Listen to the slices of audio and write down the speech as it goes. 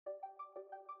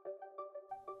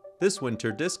This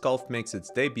winter, disc golf makes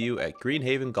its debut at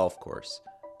Greenhaven Golf Course.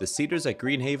 The Cedars at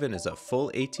Greenhaven is a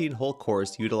full 18-hole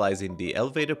course utilizing the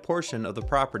elevated portion of the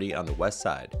property on the west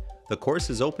side. The course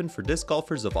is open for disc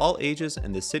golfers of all ages,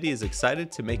 and the city is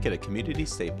excited to make it a community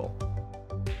staple.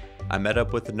 I met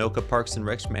up with Anoka Parks and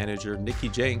Rec manager Nikki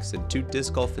Jenks and two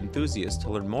disc golf enthusiasts to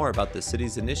learn more about the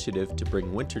city's initiative to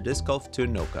bring winter disc golf to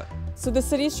Anoka. So the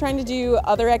city is trying to do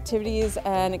other activities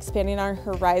and expanding our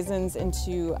horizons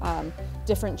into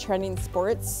different trending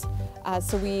sports.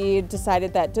 So we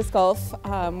decided that disc golf,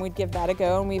 we'd give that a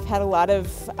go, and we've had a lot of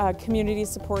community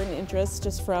support and interest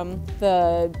just from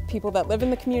the people that live in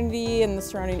the community and the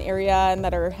surrounding area and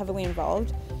that are heavily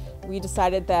involved. We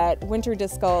decided that winter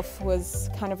disc golf was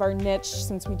kind of our niche,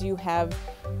 since we do have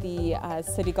the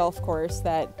city golf course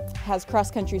that has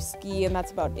cross-country ski, and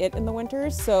that's about it in the winter.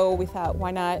 So we thought,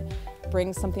 why not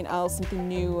bring something else, something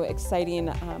new, exciting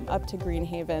up to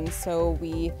Greenhaven. So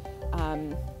we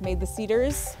made the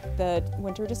Cedars the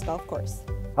winter disc golf course.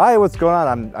 Hi, what's going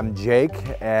on? I'm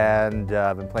Jake, and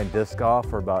I've been playing disc golf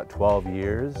for about 12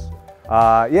 years.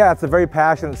 Yeah, it's a very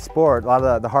passionate sport. A lot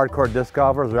of the hardcore disc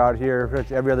golfers are out here pretty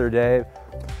much every other day.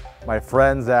 My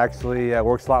friends actually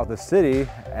works a lot with the city,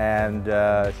 and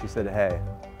she said, hey,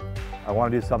 I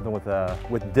want to do something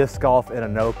with disc golf in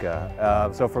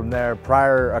Anoka. So from there,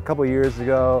 a couple years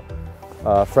ago,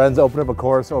 friends opened up a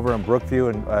course over in Brookview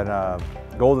and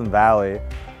Golden Valley,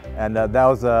 and that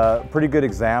was a pretty good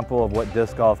example of what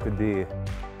disc golf could be.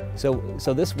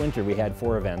 So this winter we had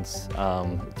 4 events.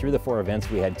 Through the 4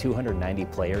 events we had 290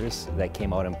 players that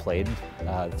came out and played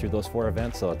through those 4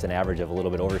 events, so it's an average of a little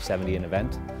bit over 70 an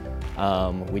event.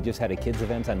 We just had a kids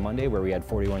event on Monday where we had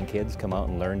 41 kids come out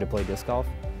and learn to play disc golf.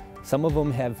 Some of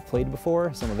them have played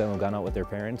before, some of them have gone out with their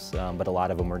parents, but a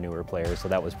lot of them were newer players, so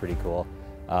that was pretty cool.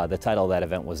 The title of that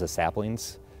event was the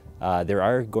Saplings. There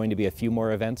are going to be a few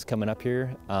more events coming up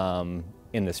here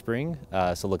in the spring,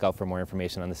 so look out for more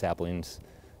information on the Saplings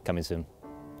coming soon.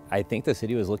 I think the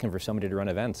city was looking for somebody to run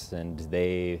events, and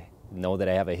they know that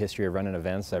I have a history of running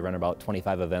events. I run about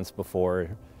 25 events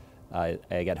before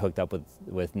I got hooked up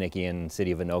with Nikki and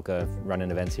City of Anoka running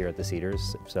events here at the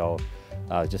Cedars. So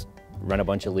just run a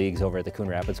bunch of leagues over at the Coon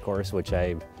Rapids course, which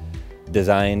I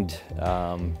designed,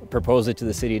 proposed it to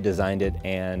the city, designed it,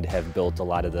 and have built a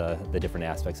lot of the different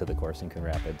aspects of the course in Coon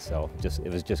Rapids. So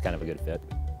it was just kind of a good fit.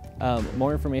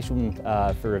 More information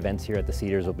for events here at the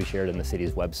Cedars will be shared on the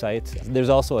city's website. There's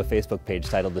also a Facebook page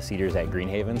titled The Cedars at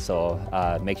Greenhaven,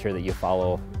 so make sure that you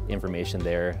follow information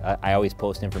there. I always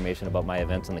post information about my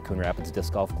events on the Coon Rapids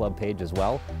Disc Golf Club page as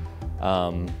well.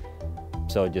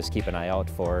 So just keep an eye out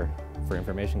for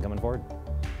information coming forward.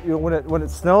 You know, when it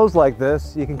snows like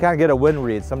this, you can kind of get a wind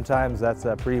read. Sometimes that's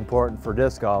pretty important for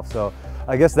disc golf. So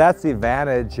I guess that's the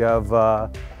advantage of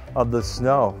the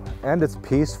snow, and it's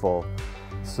peaceful.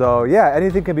 So yeah,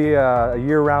 anything can be a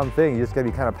year-round thing. You just gotta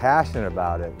be kind of passionate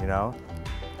about it, you know?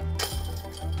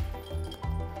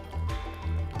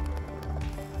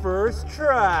 First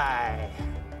try.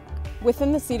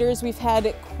 Within the Cedars, we've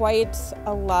had quite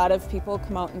a lot of people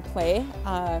come out and play.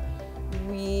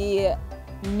 We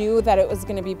knew that it was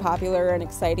going to be popular and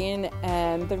exciting,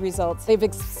 and the results, they've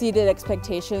exceeded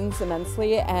expectations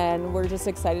immensely, and we're just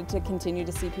excited to continue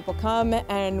to see people come.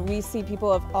 And we see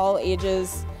people of all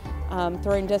ages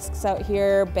throwing discs out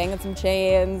here, banging some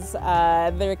chains.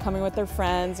 They're coming with their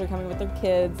friends, they're coming with their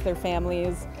kids, their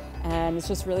families, and it's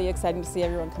just really exciting to see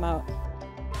everyone come out.